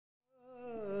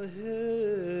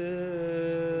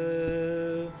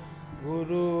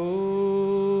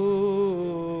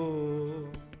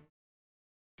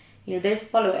you know, those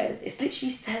followers, it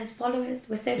literally says followers.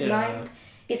 We're so blind.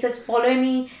 It says follow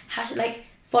me,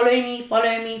 follow me,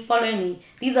 follow me, follow me.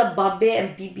 These are Babbe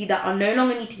and Bibi that are no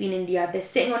longer need to be in India. They're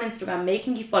sitting on Instagram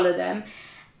making you follow them.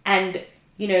 And,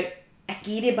 you know,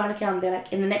 they're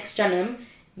like, in the next Janam,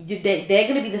 they're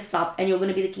going to be the sub and you're going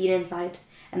to be the Kira inside.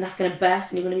 And that's going to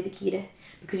burst and you're going to be the Kira.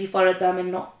 Because you followed them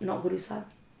and not Guru Sahib.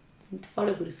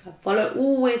 Follow Guru Sahib.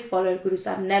 Always follow Guru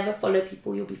Sahib. Never follow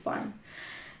people, you'll be fine.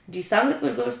 Do Sangat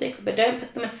with Guru Sikhs, but don't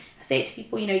put them in. I say it to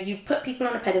people, you know, you put people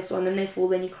on a pedestal and then they fall,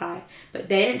 then you cry. But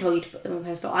they didn't tell you to put them on a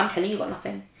pedestal. I'm telling you, got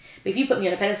nothing. But if you put me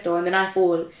on a pedestal and then I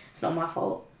fall, it's not my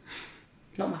fault.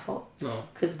 Not my fault. No.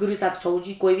 Because Guru Sahib's told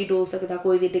you, koi bhi dol sakda,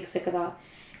 koi bhi dig sakda.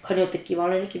 Khane tikki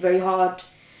wala ki very hard.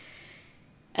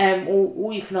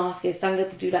 All you can ask is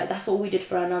Sangat to do that. That's what we did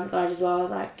for our Anand Guide as well. I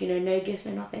was like, you know, no gifts,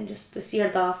 no nothing. Just to see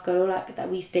Ardas go, like, that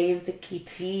we stay in Sikhi,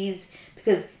 please.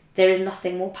 Because there is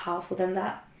nothing more powerful than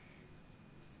that.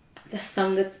 The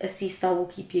Sangat's Asisa will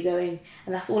keep you going.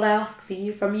 And that's all I ask for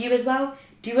you, from you as well.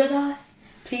 Do Ardas.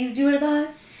 Please do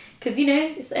Ardas. Because, you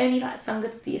know, it's only like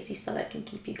Sangat's the Asisa that can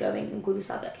keep you going. And Guru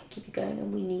Sahib that can keep you going.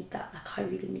 And we need that. Like, I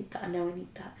really need that. I know I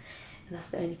need that. And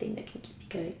that's the only thing that can keep you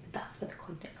going. But that's where the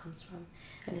content comes from.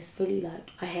 And it's fully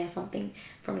like, I hear something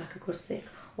from like a Gursikh.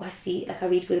 Or I see, like I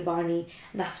read Gurbani.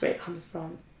 And that's where it comes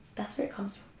from. That's where it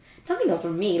comes from. Nothing come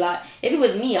from me. Like, if it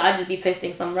was me, I'd just be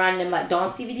posting some random like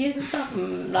dancey videos and stuff.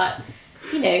 And, like,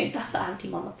 you know, that's the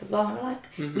anti-Mamat as well. And,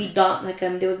 like, we dance, like,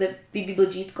 there was a Bibi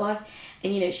Baljeet Kaur,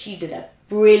 and, you know, she did a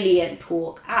brilliant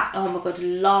talk. Oh my god,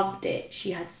 loved it.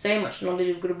 She had so much knowledge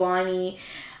of Gurbani,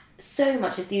 so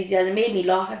much enthusiasm, made me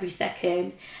laugh every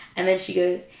second. And then she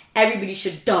goes, everybody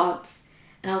should dance.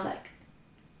 And I was like,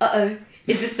 uh-oh,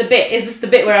 is this the bit? Is this the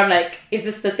bit where I'm like, is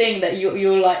this the thing that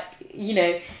you're like, you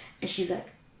know? And she's like,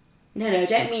 no, I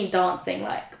don't mean dancing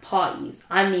like parties.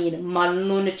 I mean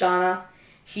Manu Nachana.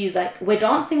 She's like, we're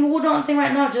all dancing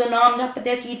right now. Jada naam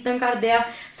japde, kirtan karde,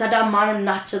 sada man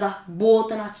nachda, bahut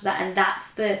nachda, and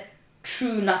that's the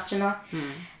true nachna.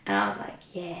 And I was like,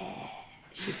 yeah.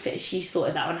 She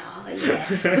sorted that one out. I was like,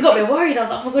 yeah. So it got me worried. I was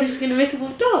like, oh my god, she's gonna make us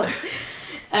all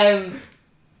dance.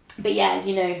 But yeah,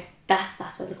 you know, that's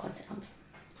where the content comes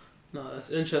from. No,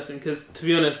 that's interesting because, to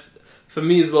be honest, for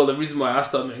me as well, the reason why I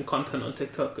started making content on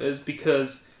TikTok is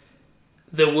because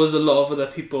there was a lot of other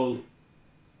people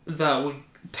that were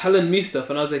telling me stuff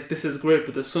and I was like, this is great,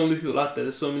 but there's so many people out there,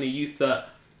 there's so many youth that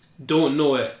don't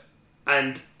know it,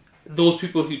 and those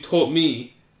people who taught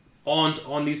me aren't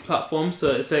on these platforms.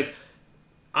 So it's like,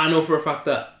 I know for a fact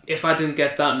that if I didn't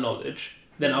get that knowledge,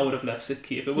 then I would have left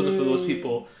Sikhi if it wasn't for those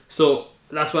people. So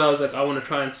that's why I was like, I want to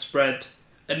try and spread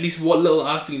at least what little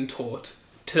I've been taught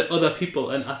to other people.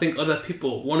 And I think other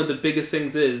people, one of the biggest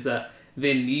things is that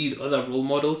they need other role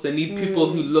models. They need people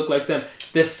who look like them.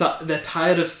 They're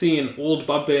tired of seeing old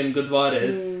Babbe and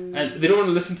Gurdwaras, and they don't want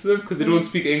to listen to them because they don't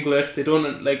speak English. They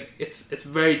don't, like, it's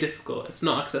very difficult. It's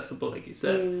not accessible, like you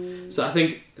said. So I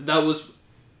think that was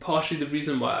partially the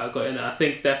reason why I got in it. I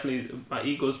think definitely my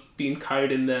ego's being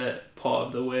carried in there part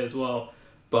of the way as well.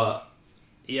 But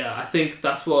yeah, I think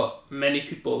that's what many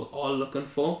people are looking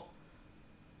for.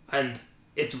 And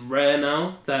it's rare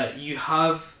now that you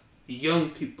have young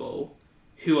people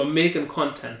who are making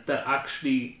content that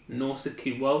actually know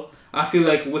Sikhi well. I feel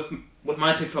like with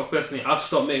my TikTok personally, I've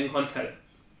stopped making content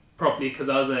properly because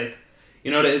I was like,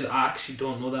 you know what it is, I actually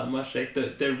don't know that much. Like,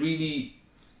 they're really,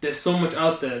 there's so much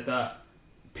out there that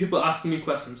people asking me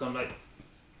questions, I'm like,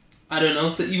 I don't know.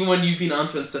 So even when you've been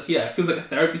answering stuff, yeah, it feels like a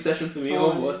therapy session for me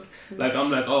almost. Like, I'm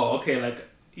like, oh, okay, like,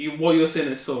 what you're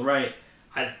saying is so right.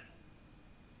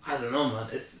 I don't know, man.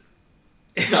 It's,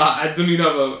 I don't even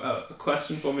have a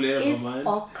question formulated in my mind.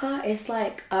 Oka, it's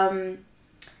like,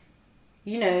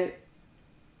 you know,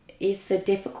 it's a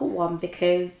difficult one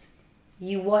because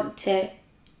you also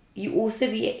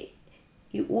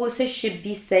should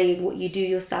be saying what you do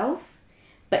yourself.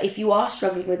 But if you are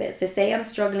struggling with it, so say I'm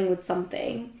struggling with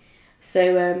something, so,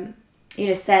 you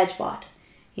know, Sajbad,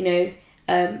 you know,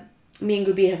 me and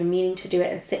Gurbeer have a meaning to do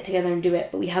it and sit together and do it,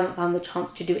 but we haven't found the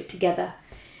chance to do it together.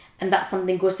 And that's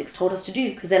something Gursikhs told us to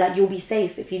do, because they're like, you'll be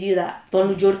safe if you do that. They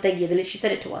literally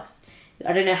said it to us.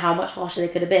 I don't know how much harsher they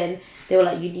could have been. They were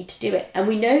like, you need to do it. And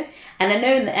we know, and I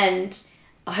know in the end,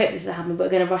 I hope this doesn't happen, but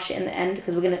we're going to rush it in the end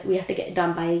because we have to get it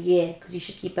done by a year, because you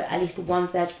should keep it at least one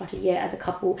Sajbad a year as a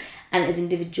couple and as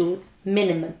individuals,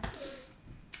 minimum.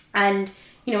 And,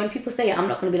 you know, when people say it, I'm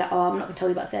not going to be like, oh, I'm not going to tell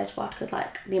you about Sajbad because,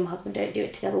 like, me and my husband don't do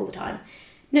it together all the time.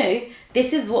 No,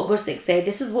 this is what Gursikhs say.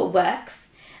 This is what works.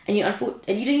 And you don't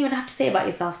even have to say about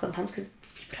yourself sometimes, because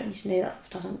people don't need to know that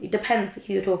stuff. It depends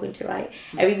who you're talking to, right?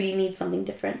 Everybody needs something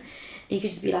different. And you could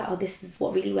just be like, oh, this is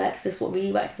what really works. This is what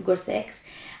really worked for Gursikhs.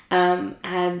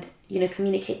 and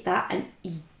communicate that, and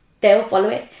they'll follow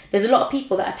it. There's a lot of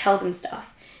people that I tell them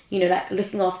stuff, like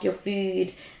looking after your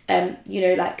food,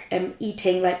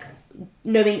 eating, like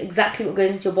knowing exactly what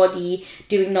goes into your body,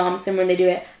 doing Nam Simran when they do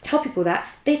it. Tell people that,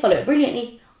 they follow it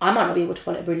brilliantly. I might not be able to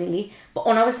follow it brilliantly, but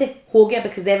on I would say ho gaya,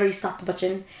 because they're very sat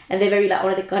bachan, and they're very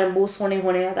like, the karam bo sone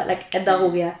hone, that like edda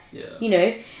ho gaya.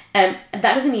 And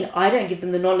that doesn't mean I don't give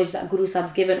them the knowledge that Guru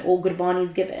Sahib's given or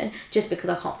Gurbani's given just because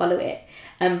I can't follow it.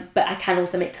 But I can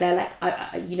also make clear, like,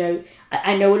 I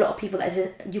know a lot of people that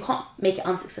says you can't make it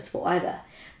unsuccessful either.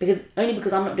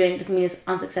 Because I'm not doing it doesn't mean it's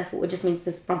unsuccessful. It just means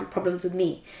there's problems with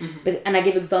me. And I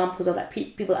give examples of like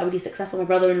people that are really successful. My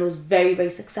brother-in-law is very, very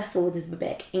successful with his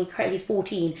babek. He's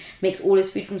 14, makes all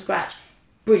his food from scratch.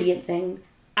 Brilliant thing,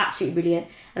 absolutely brilliant.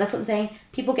 And that's what I'm saying.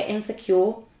 People get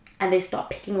insecure and they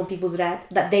start picking on people's red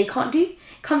that they can't do. It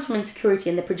comes from insecurity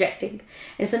and they're projecting. And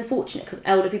it's unfortunate because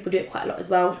elder people do it quite a lot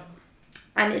as well.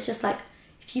 And it's just like,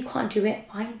 if you can't do it,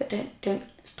 fine, but don't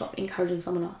stop encouraging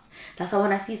someone else. That's why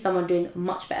when I see someone doing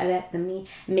much better than me,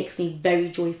 it makes me very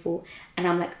joyful. And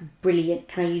I'm like, brilliant.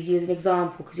 Can I use you as an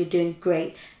example? Because you're doing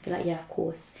great. They're like, yeah, of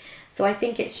course. So I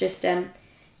think it's just, a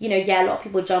lot of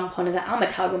people jump on and that I'm a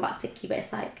tell them about Sikhi, but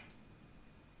it's like,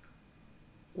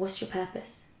 what's your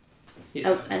purpose?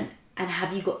 Yeah. And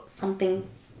have you got something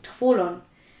to fall on?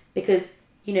 Because,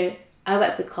 I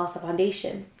work with Khalsa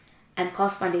Foundation. And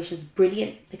Khalsa Foundation is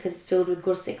brilliant because it's filled with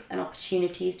gursikhs and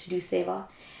opportunities to do seva.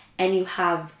 And you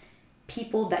have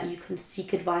people that you can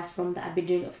seek advice from that have been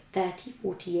doing it for 30,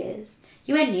 40 years.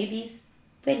 You are newbies.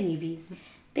 We're newbies.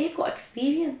 They've got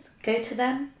experience. Go to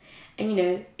them.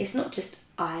 And, it's not just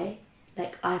I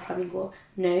probably go.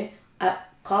 No.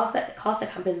 Khalsa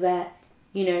camp is where,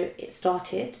 it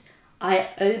started. I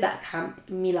owe that camp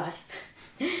me life.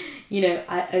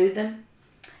 I owe them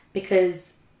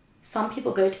because some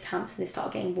people go to camps and they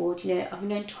start getting bored. I've been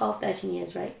going 12, 13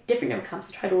 years, right? Different number of camps.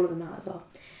 I tried all of them out as well.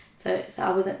 So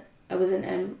I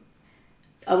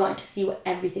wanted to see what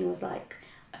everything was like.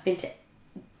 I've been to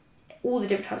all the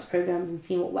different types of programs and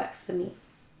seen what works for me.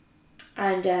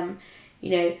 And,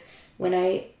 when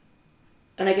I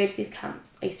go to these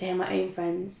camps, I used to hear my own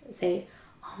friends say,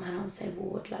 oh man, I'm so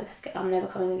bored. Like, I'm never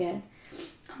coming again.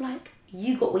 I'm like,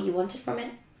 you got what you wanted from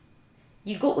it.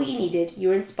 You got what you needed. You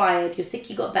were inspired. Your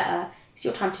Sikhi got better. It's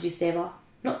your time to do seva.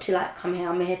 Not to like, come here,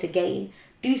 I'm here to gain.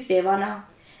 Do seva now.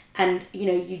 And,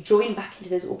 you join back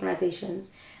into those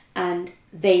organisations and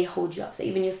they hold you up. So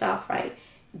even yourself, right?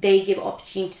 They give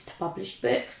opportunities to publish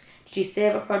books, to do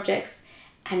seva projects,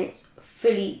 and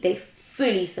they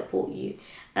fully support you.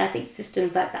 And I think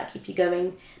systems like that keep you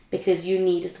going because you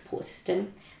need a support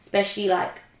system. Especially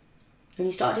like when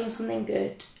you start doing something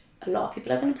good, a lot of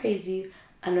people are going to praise you.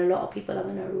 And a lot of people are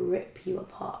going to rip you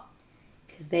apart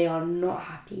because they are not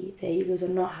happy. Their egos are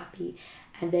not happy.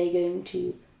 And they're going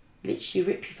to literally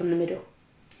rip you from the middle.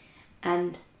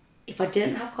 And if I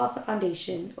didn't have Khalsa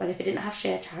Foundation, or if I didn't have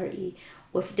Share Charity,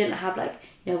 or if I didn't have worked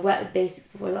with basics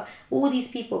before, all these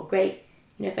people, great.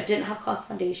 If I didn't have Khalsa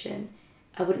Foundation,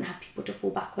 I wouldn't have people to fall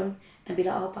back on and be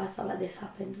like, oh, but I saw like this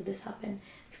happened or this happened.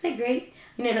 Because they're great.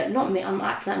 Not me. I'm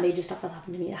acting like major stuff has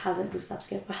happened to me. It hasn't. Just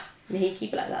subscribe. You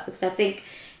keep it like that. Because I think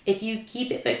if you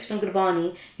keep it focused on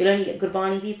Gurbani, you'll only get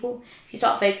Gurbani people. If you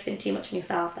start focusing too much on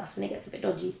yourself, that's when it gets a bit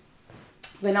dodgy.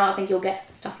 But now I think you'll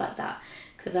get stuff like that.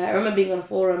 Because I remember being on a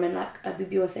forum and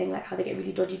Bibi was saying how they get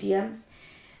really dodgy DMs.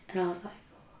 And I was like,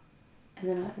 oh.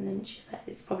 And then she was like,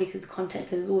 it's probably because the content,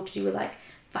 because it's all to do with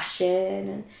fashion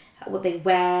and what they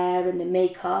wear and the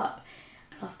makeup.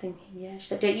 And I was thinking, yeah.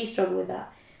 She's like, don't you struggle with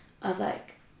that? I was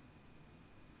like,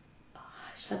 oh,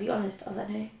 should I be honest? I was like,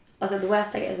 no. I was like, the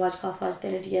worst I get is Waj Khaswaj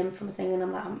in a DM from a singer,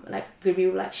 and I'm like, good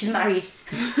people she's married.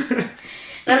 And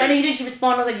I'm like, no, you don't need to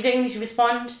respond. I was like, you don't need to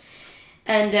respond.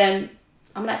 And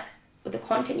I'm like, with the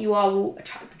content you are will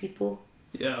attract the people.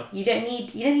 Yeah. You don't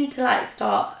need to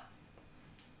start.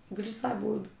 Guru Sahib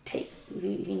will take who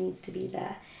needs to be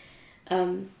there.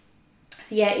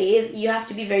 So yeah, it is. You have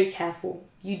to be very careful.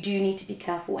 You do need to be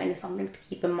careful, and it's something to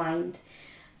keep in mind.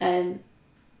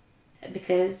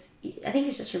 Because I think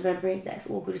it's just remembering that it's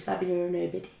all Guru Sahib and you're a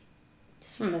nobody.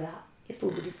 Just remember that. It's all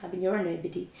Guru Sahib and you're a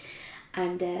nobody.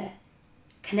 And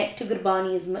connect to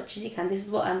Gurbani as much as you can. This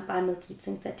is what Malkeet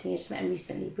Singh said to me. I just met him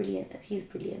recently. Brilliant. He's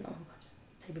brilliant. Oh my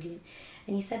God. So brilliant.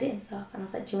 And he said it himself. And I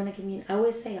was like, do you want to give me... I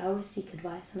always seek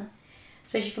advice.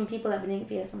 Especially from people that have been doing it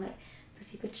for years. I'm like,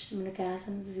 ਤੁਸੀਂ ਕੁਛ ਮੈਨੂੰ ਕਹਿਣਾ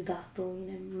ਚਾਹੁੰਦੇ ਤੁਸੀਂ ਦੱਸ ਦਿਓ,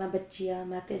 ਮੈਂ ਬੱਚੀ ਆ,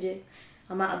 ਮੈਂ ਤੇ ਜੇ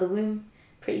I'm out of the womb,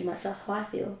 pretty much, that's how I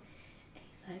feel. And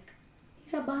he's like,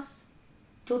 ਬਸ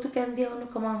ਜੋ ਤੂੰ ਕਹਿੰਦੀ ਆ ਉਹਨੂੰ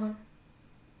ਕਮਾ ਹੁਣ.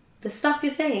 The stuff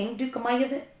you're saying, do kamai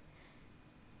of it.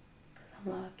 Because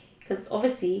I'm like, okay. Because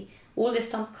obviously, all this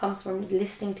stuff comes from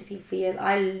listening to people for years.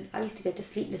 I used to go to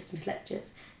sleep listening to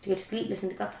lectures, to go to sleep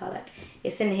listening to Katha. Like,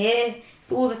 it's in here.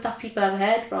 It's all the stuff people have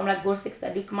heard from, like Gursikhs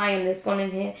that do Kamai, and there's gone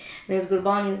in here, and there's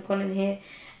Gurbani that's gone in here,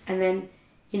 and then,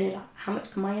 you know, like, how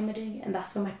much Kamai am I doing? And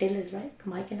that's where my till is, right?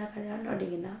 Kamai ke na kare, I'm not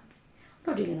doing enough. I'm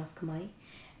not doing enough Kamai.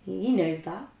 He knows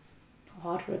that.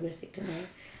 Hard for a Gursikh to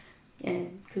know.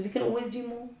 Because we can always do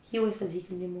more. He always says he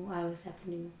can do more. I always say I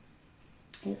can do more.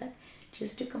 And he's like,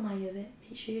 just do Kamai of it.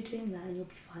 Make sure you're doing that and you'll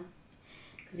be fine.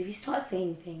 Because if you start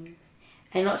saying things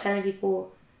and not telling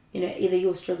people, you know, either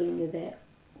you're struggling with it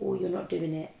or you're not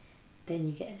doing it, then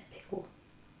you get in a pickle.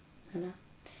 You know?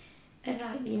 And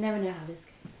like, you never know how this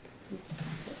goes.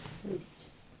 That's it. Really,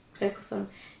 just focus on.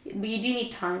 But you do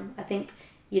need time. I think,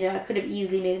 you know, I could have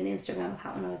easily made an Instagram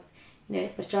account when I was, you know,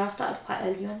 but Jar started quite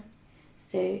early on.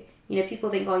 So, you know, people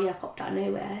think, oh yeah, I popped out of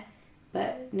nowhere.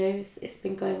 But no, it's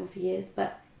been going on for years.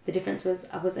 But the difference was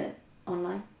I wasn't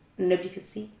online and nobody could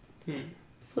see.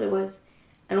 That's what it was.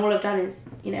 And all I've done is,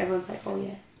 you know, everyone's like, oh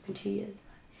yeah, it's been 2 years.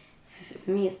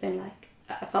 For me, it's been like,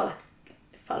 I felt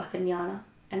like a Nyana.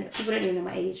 And people don't even know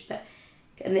my age, but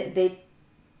and they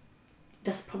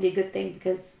that's probably a good thing,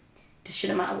 because it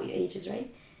shouldn't matter what your age is,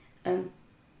 right? And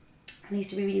I used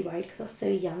to be really worried because I was so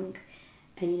young,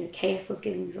 and you know, KF was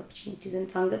giving these opportunities, and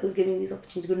Sangat was giving these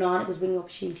opportunities, Guru Nanak was bringing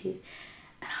opportunities,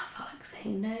 and I felt like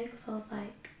saying no, because I was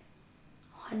like,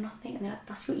 oh, I'm nothing, and they're like,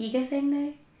 that's your ego saying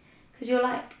no, because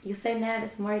you're so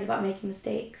nervous and worried about making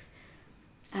mistakes,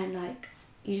 and like,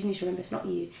 you just need to remember it's not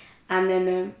you. And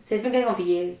then so it's been going on for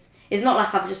years. It's not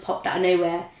like I've just popped out of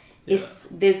nowhere.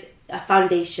 There's a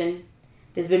foundation.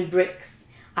 There's been bricks.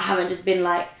 I haven't just been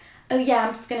like, oh yeah,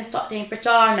 I'm just going to start doing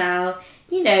prachar now.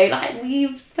 You know, like,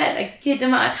 we've spent a good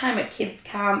amount of time at kids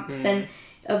camps and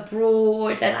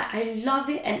abroad, and I love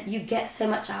it, and you get so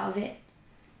much out of it.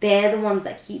 They're the ones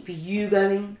that keep you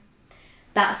going.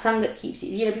 That Sangat keeps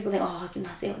you. You know, people think, oh, I can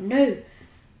not say, no.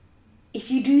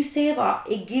 If you do seva,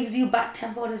 it gives you back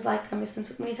tenfold. It's like Mr.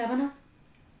 Sukmani Sabana.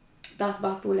 Das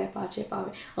Bastule Pache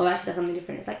Pabe. Oh, actually, that's something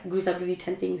different. It's like Guru Sahib gives you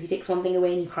 10 things. He takes one thing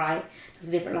away and you cry. That's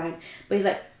a different line. But he's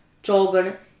like,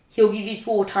 Jogan, he'll give you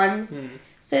 4 times.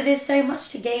 So there's so much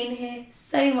to gain here.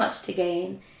 So much to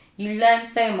gain. You learn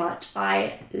so much.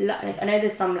 I know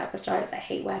there's some like pracharyas that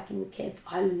hate working with kids.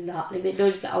 I love, like, they'll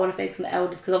just be like, I want to focus on the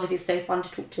elders, because obviously it's so fun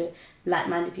to talk to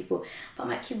like-minded people. But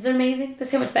my kids are amazing. They're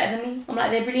so much better than me. I'm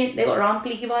like, they're brilliant. They got Ram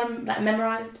Kali Ki Baat like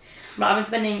memorized. But I've been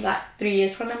spending like 3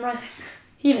 years trying to memorize it.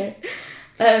 You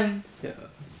know.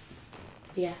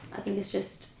 Yeah, I think it's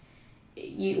just,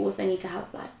 you also need to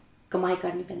have like kamai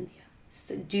karni pendiya.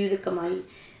 So do the kamai,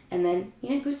 and then, you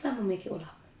know, Guru Sahib will make it all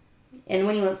up. And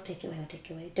when he wants to take it away, he'll take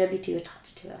it away. Don't be too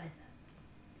attached to it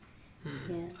either.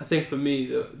 Yeah. I think for me,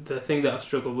 the thing that I've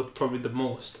struggled with probably the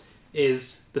most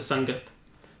is the Sangat.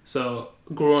 So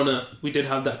growing up, we did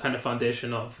have that kind of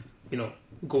foundation of, you know,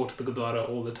 go to the Gurdwara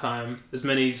all the time, as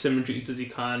many simran as you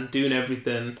can, doing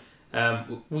everything.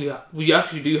 We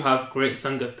actually do have great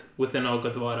Sangat within our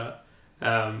Gurdwara.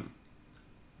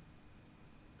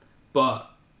 But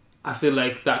I feel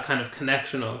like that kind of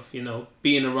connection of, you know,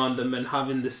 being around them and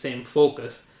having the same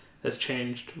focus has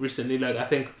changed recently. Like, I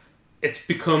think it's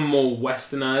become more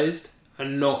westernized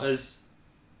and not as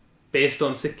based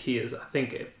on Sikhi as I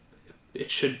think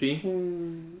it should be.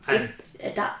 It's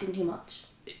adapting too much.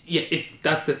 Yeah,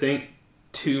 that's the thing.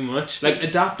 Too much. Like,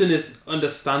 adapting is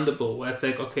understandable, where it's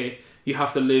like, okay, you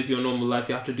have to live your normal life,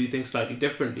 you have to do things slightly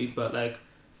differently, but like,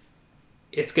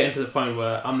 it's getting to the point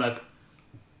where I'm like,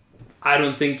 I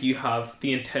don't think you have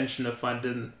the intention of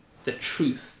finding the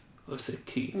truth of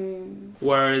Sikhi.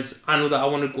 Whereas I know that I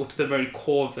want to go to the very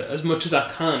core of it as much as I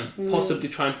can, possibly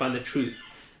try and find the truth.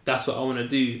 That's what I want to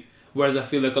do. Whereas I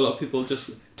feel like a lot of people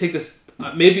just take this,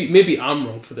 maybe I'm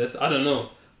wrong for this, I don't know,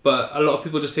 but a lot of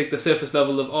people just take the surface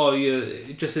level of, oh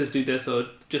yeah, just says do this or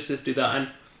just says do that, and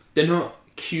they're not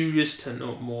curious to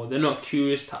know more. They're not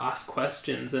curious to ask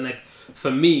questions. And like,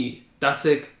 for me, that's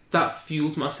like, that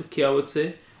fuels my Sikhi, I would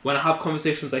say. When I have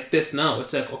conversations like this now,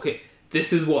 it's like, okay,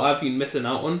 this is what I've been missing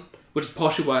out on, which is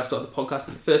partially why I started the podcast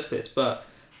in the first place. But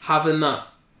having that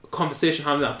conversation,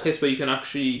 having that place where you can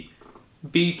actually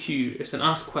be curious and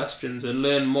ask questions and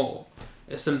learn more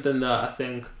is something that I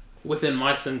think within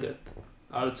my Sangat,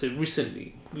 I would say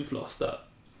recently, we've lost that,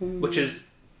 which is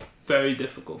very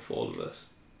difficult for all of us.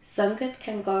 Sangat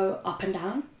can go up and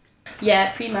down.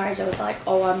 Yeah, pre-marriage I was like,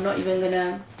 oh, I'm not even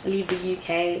gonna leave the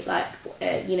UK. Like,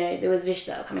 you know, there was dish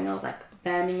that were coming. I was like,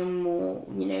 Birmingham or,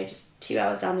 you know, just 2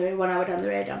 hours down the road, 1 hour down the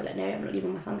road. I'm like, no, I'm not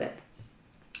leaving my Sangat.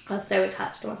 I was so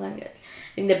attached to my Sangat.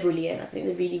 I think they're brilliant. I think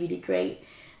they're really, really great.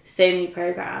 So many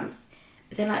programs.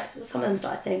 But then like, some of them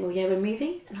started saying, oh yeah, we're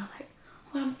moving. And I was like, oh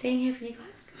well, I'm staying here for you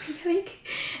guys.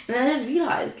 And then I just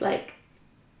realised, like,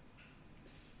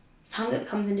 Sangat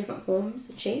comes in different forms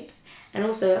and shapes. And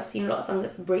also, I've seen a lot of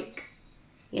Sangats break.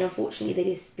 You know, unfortunately, they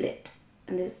do split.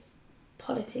 And there's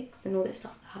politics and all this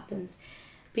stuff that happens.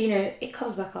 But, you know, it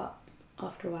comes back up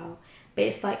after a while. But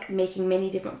it's like making many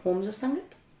different forms of Sangat.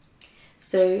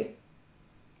 So,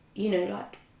 you know,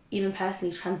 like, even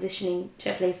personally transitioning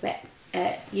to a place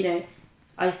where, you know,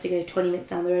 I used to go 20 minutes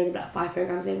down the road, there were like 5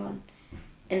 programs going on.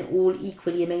 And all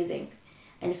equally amazing.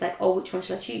 And it's like, oh, which one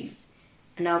should I choose?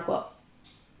 And now I've got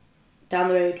down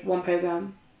the road, 1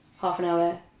 program, half an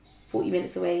hour, 40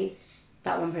 minutes away,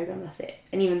 that 1 program, that's it.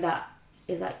 And even that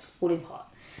is like falling apart.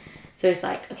 So it's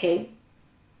like, okay,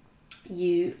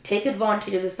 you take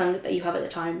advantage of the Sangat that you have at the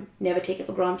time, never take it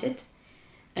for granted.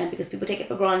 Because people take it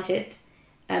for granted.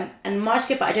 And March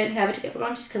but I don't think I ever took it for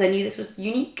granted because I knew this was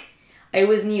unique. I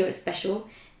always knew it was special.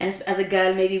 And as a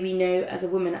girl, maybe we know, as a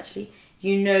woman actually,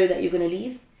 you know that you're going to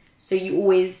leave. So you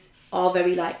always are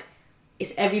very like,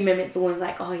 it's every moment it's always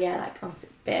like, oh yeah, like I'm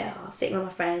sitting with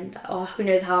my friend. Oh, who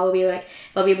knows how I'll be like,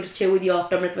 if I'll be able to chill with you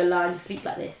after Amrit Valla and just sleep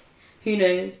like this. Who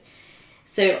knows?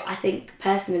 So I think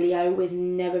personally, I always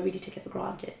never really took it for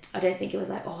granted. I don't think it was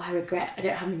like, oh, I regret. I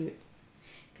don't have any.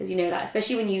 Because, you know, like,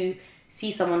 especially when you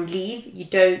see someone leave, you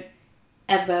don't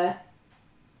ever,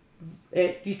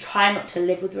 you try not to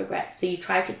live with regret. So you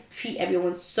try to treat everyone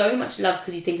with so much love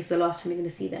because you think it's the last time you're going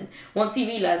to see them. Once you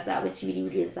realise that, once you really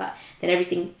realise that, then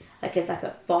everything like is like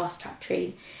a fast track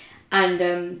train.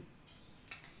 And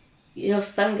you know,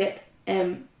 Sangat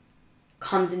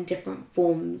comes in different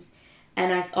forms.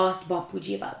 And I asked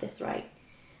Bapuji about this, right?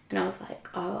 And I was like,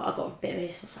 oh, I got a bit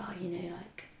emotional. I was like, oh, you know,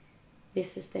 like,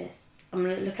 this is this. I'm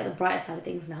going to look at the brighter side of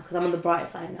things now because I'm on the brighter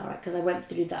side now, right? Because I went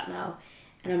through that now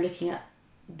and I'm looking at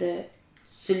the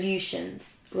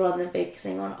solutions rather than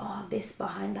focusing on, oh, this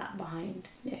behind, that behind.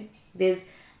 You know, there's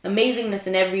amazingness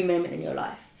in every moment in your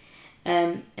life.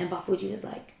 And Bapuji was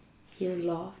like, he just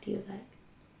laughed. He was like,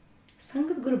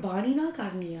 Sangat Gurbani na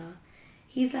karniya.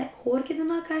 He's like, Hor kida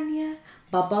na karniya?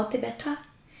 Baba te betha.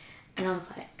 And I was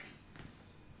like,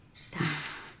 damn.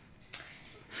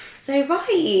 So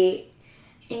right.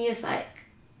 And he was like,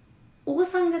 oh,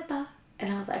 Sangata.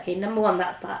 And I was like, okay, number 1,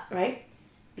 that's that, right?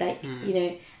 Like, you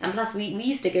know, and plus we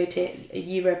used to go to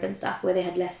Europe and stuff where they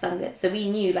had less Sangat. So we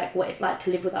knew like what it's like to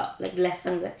live without like less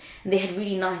Sangat. And they had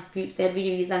really nice groups. They had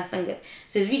really, really nice Sangat.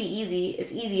 So it's really easy.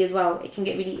 It's easy as well. It can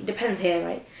get really, it depends here,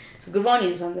 right? So Gurbani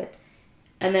is Sangat.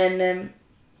 And then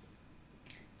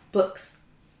books.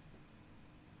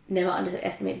 Never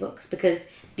underestimate books because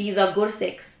these are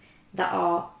Gursikhs that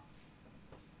are,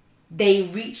 they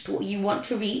reached what you want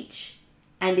to reach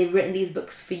and they've written these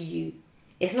books for you.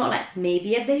 It's not like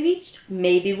maybe have they reached,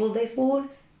 maybe will they fall.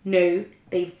 No,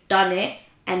 they've done it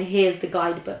and here's the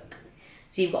guidebook.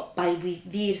 So you've got Bhai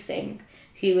Veer Singh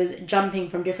who was jumping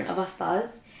from different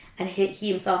avasthas and he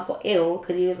himself got ill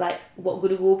because he was like, what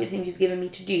Guru Gobind Singh has given me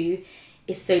to do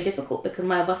is so difficult because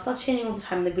my avastha's changing all the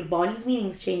time and the Gurbani's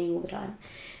meaning's changing all the time.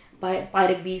 By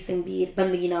Raghbir Singh Beer,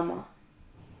 Bandagi Nama.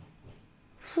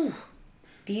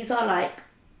 These are like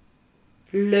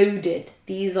loaded.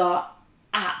 These are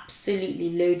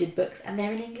absolutely loaded books and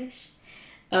they're in English.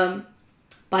 By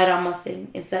Rama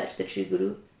Singh, In Search of the True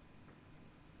Guru,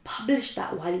 published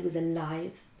that while he was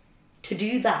alive. To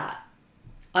do that,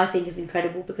 I think is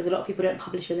incredible because a lot of people don't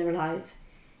publish when they're alive.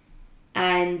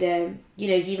 And, you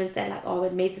know, he even said like, oh, I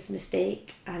made this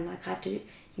mistake and like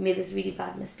he made this really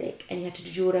bad mistake and he had to do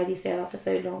Jura Di Seva for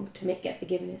so long to get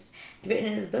forgiveness. He's written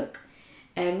in his book.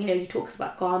 You know, he talks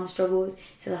about calm struggles. He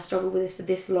says, I struggled with this for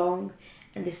this long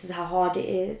and this is how hard it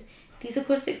is. These are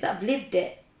Gursikhs that have lived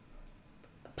it,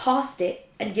 passed it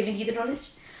and giving you the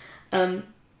knowledge.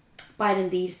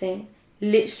 Bairandir Singh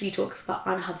literally talks about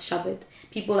Anahad Shabad.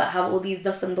 People that have all these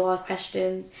Dasam Dua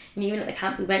questions. And even at the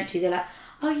camp we went to, they're like,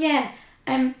 oh yeah,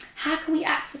 how can we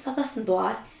access our Dasam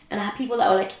Dua? And I had people that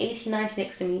were like 80, 90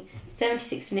 next to me, 70,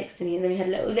 60 next to me, and then we had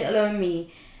little old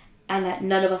me, and like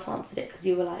none of us answered it because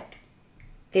you were like,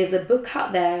 there's a book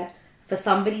out there for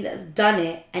somebody that's done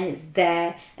it and it's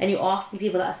there, and you're asking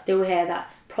people that are still here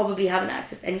that probably haven't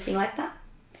accessed anything like that.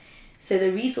 So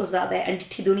the resources out there, and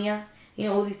Dunya, you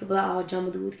know, all these people that are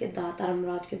Jamadood Kidda,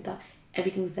 Taramraj Kidda,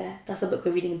 everything's there. That's the book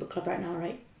we're reading in book club right now,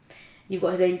 right? You've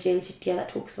got his own Jail Chittiya that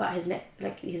talks about his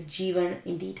his Jeevan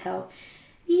in detail.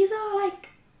 These are like,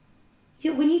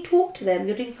 when you talk to them,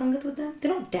 you're doing Sangat with them,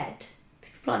 they're not dead.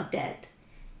 These people aren't dead.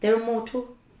 They're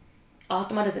immortal.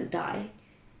 Atma doesn't die.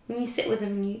 When you sit with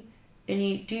them and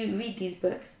you do read these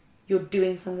books, you're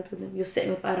doing Sangat with them. You're sitting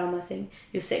with Bhai Rama Singh.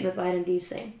 You're sitting with Bairandir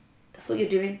Singh. That's what you're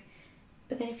doing.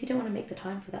 But then if you don't want to make the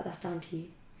time for that, that's down to you.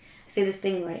 I say this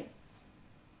thing, right?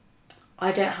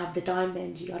 I don't have the time,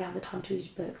 Benji. I don't have the time to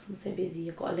read books. I'm so busy.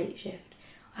 I've got a late shift.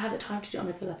 I have the time to do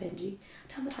Amritullah, Benji. I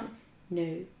don't have the time.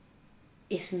 No,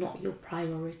 it's not your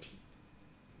priority.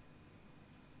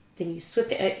 Then you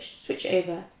switch it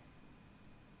over.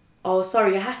 Oh,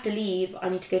 sorry, I have to leave. I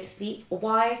need to go to sleep.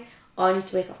 Why? Oh, I need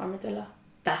to wake up for Amritullah.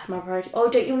 That's my priority. Oh,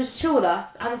 don't you want to just chill with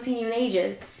us? I haven't seen you in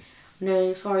ages.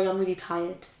 No, sorry, I'm really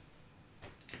tired.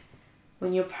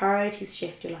 When your priorities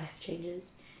shift, your life changes.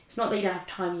 It's not that you don't have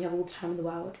time, you have all the time in the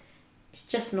world. It's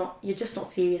just not, you're just not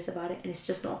serious about it, and it's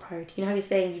just not a priority. You know how you're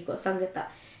saying you've got Sangat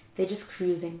that they're just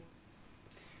cruising.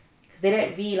 Because they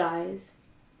don't realise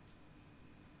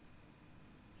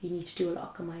you need to do a lot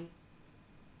of kamai.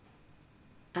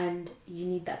 And you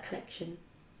need that collection.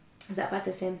 Zabat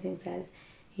the same thing says,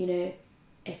 you know,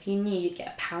 if you knew you'd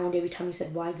get £1 every time you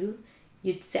said Wagyu,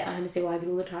 you'd sit at home and say Wagyu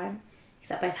all the time.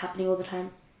 Except it's happening all the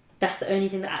time. That's the only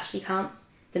thing that actually counts.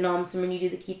 The Naam Simran you do,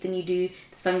 the Kirtan you do,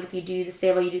 the Sangat you do, the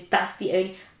Seva you do. That's the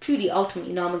only, truly,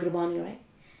 ultimately, Naam Gurbani,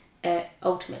 right?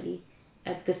 Ultimately.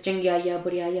 Because Changi Aya,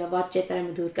 Buri Aya, Vache Tara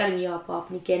Madur, Karmi Apa,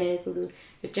 Apni Kene Kudur.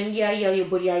 Your Changi Aya, your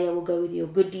Buri Aya will go with your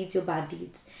good deeds, your bad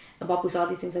deeds. And Bapu saw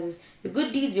these things as your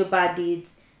good deeds, your bad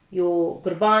deeds, your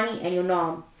Gurbani and your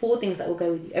Naam. 4 things that will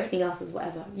go with you. Everything else is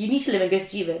whatever. You need to live in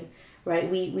Grace Jivan, right?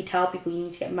 We tell people you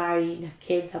need to get married and have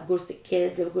kids, have Gursik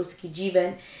kids, live a Gursiki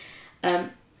Jivan.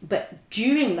 But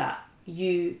during that,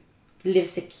 you live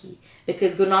Sikhi.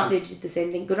 Because Guru Nanak Dev Ji did the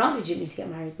same thing. Guru Nanak Dev Ji didn't need to get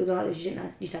married. Guru Nanak Dev Ji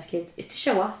didn't need to have kids. It's to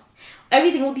show us.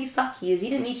 Everything all these Sakhis, he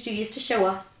didn't need to do is to show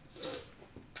us.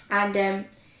 And,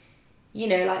 you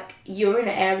know, like, you're in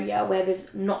an area where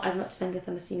there's not as much Sangat,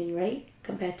 I'm assuming, right?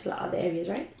 Compared to, like, other areas,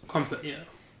 right? Yeah.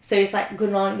 So it's like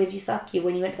Guru Nanak Dev Ji Sakhi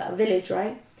when he went to that village,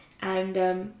 right? And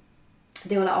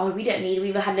they were like, oh, we've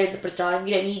had loads of prachar,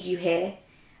 we don't need you here.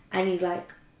 And he's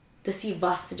like, Dasi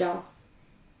vas jao,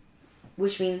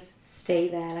 which means stay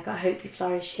there. Like, I hope you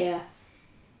flourish here.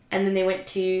 And then they went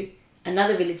to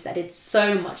another village that did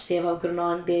so much seva of Guru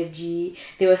Nanak Dev Ji.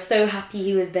 They were so happy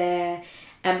he was there.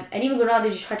 And even Guru Nanak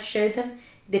Dev Ji tried to show them.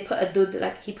 They put a dud,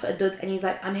 like he put a dud, and he's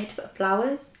like, I'm here to put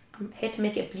flowers. I'm here to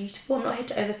make it beautiful. I'm not here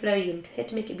to overflow you. I'm here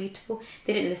to make it beautiful.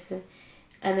 They didn't listen.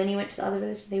 And then he went to the other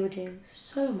village and they were doing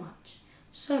so much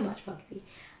bhakti.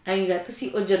 And he's like,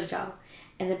 Tusi ujjar jao.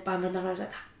 And then Bhamradana was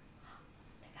like,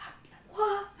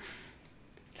 what?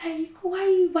 Like, why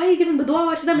are you giving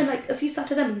badwa to them and like asisa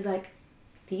to them? And he's like,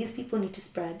 these people need to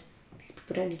spread. These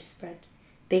people don't need to spread.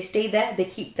 They stay there. They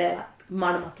keep their like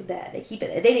manamata there. They keep it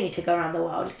there. They don't need to go around the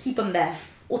world. Keep them there.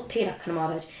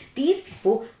 These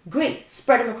people, great.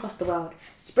 Spread them across the world.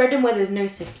 Spread them where there's no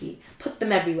Sikhi. Put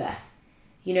them everywhere.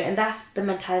 You know, and that's the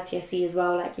mentality I see as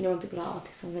well. Like, you know, when people are like, oh,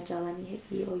 this Sangha Jalani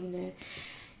Hiki, or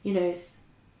you know,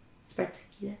 spread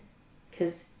Sikhi then.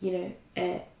 Because, you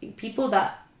know, people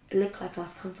that look like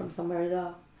us come from somewhere as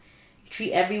well. You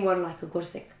treat everyone like a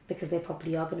Gursik because they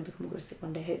probably are going to become a Gursik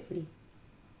one day, hopefully.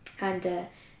 And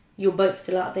your boat's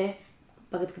still out there.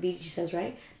 Bhagat Kabir Ji says,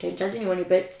 right? Don't judge anyone, your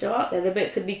boat's still out there. The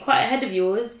boat could be quite ahead of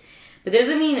yours. But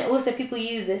doesn't mean also people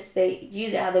use this, they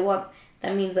use it how they want.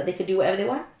 That means that they could do whatever they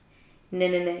want.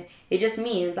 No. It just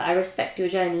means that I respect your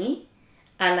journey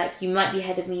and like you might be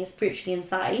ahead of me spiritually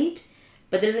inside,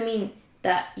 but doesn't mean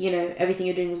that, you know, everything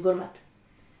you're doing is gurmat.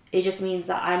 It just means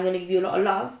that I'm going to give you a lot of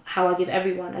love, how I give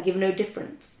everyone. I give no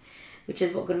difference, which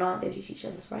is what Guru Nanak Dev Ji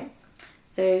teaches us, right?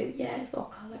 So, yeah, it's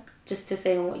okay. Like, just to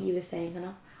say on what you were saying, you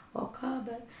know, okay,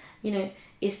 but, you know,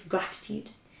 it's gratitude.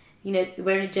 You know,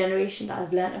 we're in a generation that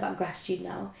has learnt about gratitude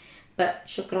now, but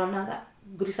Shukrana, that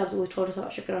Guru Sahib's always told us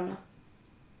about Shukrana.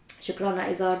 Shukrana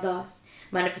is Ardas.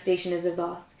 Manifestation is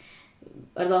Ardas.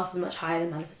 Ardas is much higher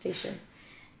than manifestation.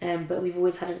 But we've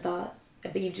always had Ardas.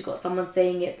 But you've just got someone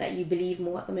saying it that you believe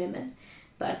more at the moment.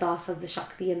 But Ardas has the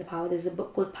Shakti and the power. There's a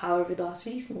book called Power of Ardas.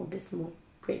 Really small, this small.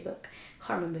 Great book.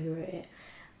 Can't remember who wrote it.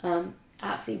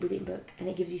 Absolutely brilliant book. And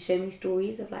it gives you so many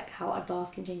stories of like how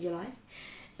Ardas can change your life.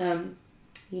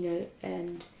 You know,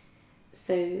 and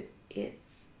so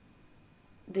it's...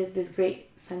 There's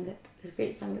great Sangat. There's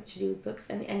great Sangat to do with books.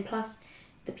 And plus,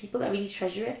 the people that really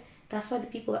treasure it, that's why the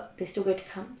people, they still go to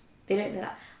camps. They're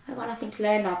like, I got nothing to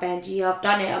learn now, Benji. I've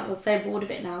done it. I was so bored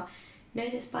of it now. No,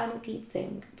 there's Baimalkeet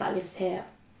Singh that lives here.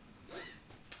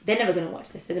 They're never going to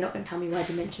watch this, so they're not going to tell me why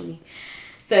they mention me.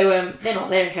 So, they don't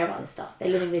care about this stuff. They're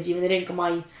living their dream and they don't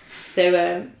kamai. So,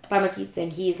 Baimalkeet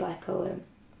Singh, he's like,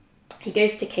 he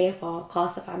goes to KFR,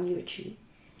 Khalsa Family Retreat,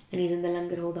 and he's in the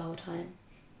Langar hall the whole time.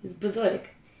 He's Buzurg.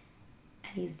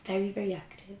 And he's very, very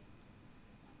active.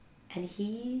 And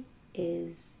he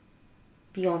is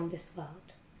beyond this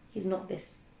world. He's not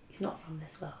from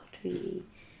this world, really.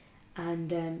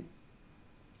 And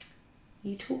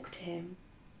you talk to him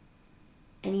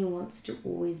And he wants to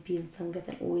always be in Sangat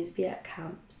and always be at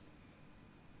camps.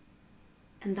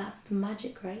 And that's the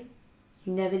magic, right?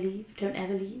 You never leave. Don't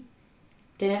ever leave.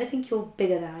 Don't ever think you're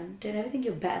bigger than. Don't ever think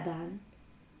you're better than.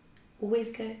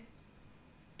 Always go.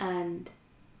 And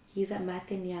he's at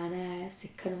Matinyana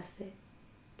Sikhanwase.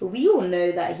 But we all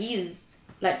know that he's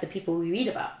like the people we read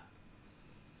about.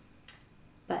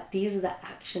 But these are the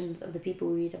actions of the people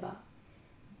we read about.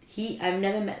 I've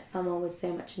never met someone with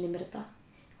so much nimrata.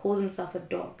 Calls himself a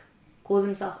dog. Calls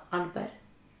himself unpad. And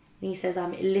he says,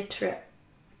 I'm illiterate.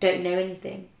 Don't know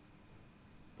anything.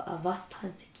 But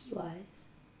avasthan Sikhi wise,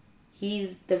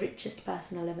 he's the richest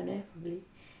person I'll ever know, probably.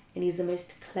 And he's the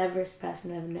most cleverest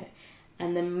person I'll ever know.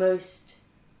 And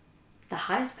the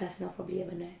highest person I'll probably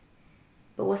ever know.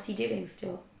 But what's he doing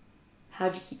still? How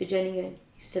do you keep your journey going?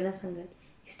 He's still in Sangat.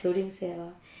 He's still doing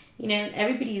seva. You know,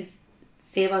 everybody's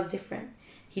seva is different.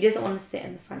 He doesn't want to sit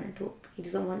in the front and talk. He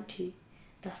doesn't want to.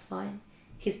 That's fine.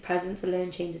 His presence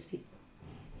alone changes people.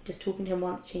 Just talking to him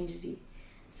once changes you.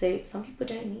 So some people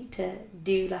don't need to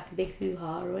do like a big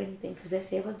hoo-ha or anything because their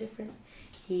seva is different.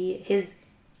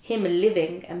 Him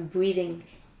living and breathing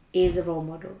is a role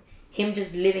model. Him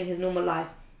just living his normal life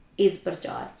is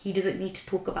prachar. He doesn't need to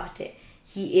talk about it.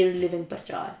 He is living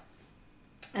prachar.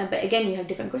 But again, you have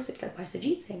different Gursikhs like Bhai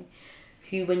Surjit Singh,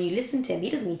 who when you listen to him, he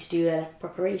doesn't need to do a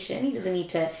preparation. He doesn't need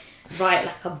to write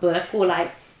like a book or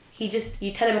like, you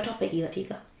tell him a topic, he's like,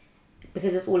 Tika.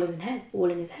 Because it's all in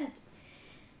his head.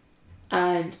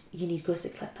 And you need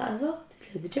Gursikhs like that as well.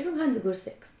 There's loads of different kinds of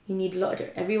Gursikhs. You need a lot of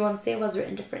different, everyone's seva is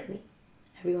written differently.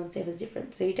 Everyone's seva is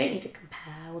different. So you don't need to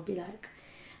compare or be like,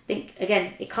 I think,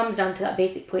 again, it comes down to that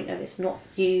basic point of it's not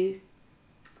you,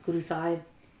 it's Guru Sahib.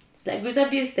 Just let Guru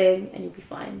Sahib do his thing and you'll be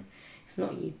fine. It's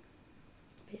not you.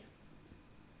 But yeah.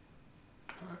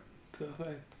 Alright,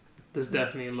 perfect. There's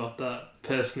definitely a lot that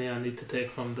personally I need to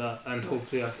take from that, and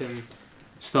hopefully I can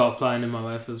start applying in my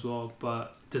life as well.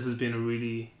 But this has been a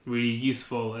really, really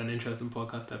useful and interesting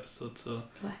podcast episode. So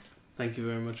thank you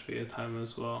very much for your time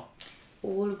as well.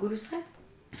 All Guru Sahib.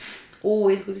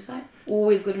 Always Guru Sahib.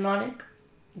 Always Guru Nanak.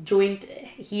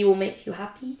 He will make you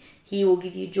happy. He will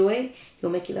give you joy. He'll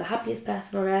make you the happiest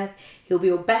person on earth. He'll be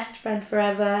your best friend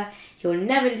forever. He'll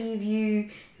never leave you.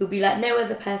 He'll be like no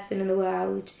other person in the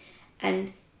world.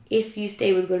 And if you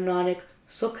stay with Guru Nanak,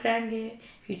 sukh rahange.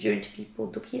 If you join to people,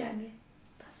 dukhi rahange.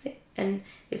 That's it. And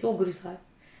it's all Guru Sahib.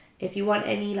 If you want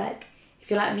any, like, if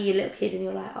you're like me, a little kid, and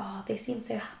you're like, oh, they seem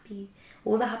so happy.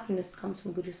 All the happiness comes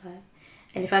from Guru Sahib.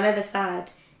 And if I'm ever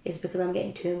sad, it's because I'm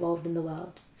getting too involved in the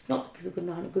world. It's not because of Guru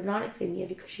Nanak. Guru Nanak's given me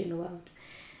every cushion in the world.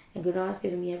 And Guru Nanak's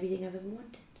given me everything I've ever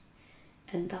wanted.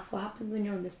 And that's what happens when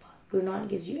you're on this path. Guru Nanak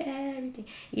gives you everything.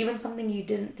 Even something you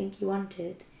didn't think you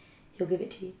wanted, he'll give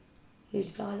it to you. He'll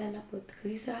just be like, oh,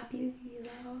 because he's so happy with you. He's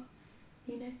like, oh,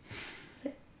 you know. That's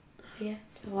it. But yeah.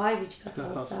 Waheguru Ji Ka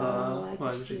Khalsa,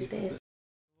 Waheguru Ji Ki Fateh.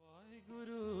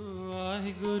 Waheguru,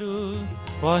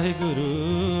 Waheguru,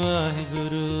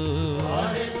 Waheguru,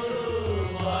 Waheguru.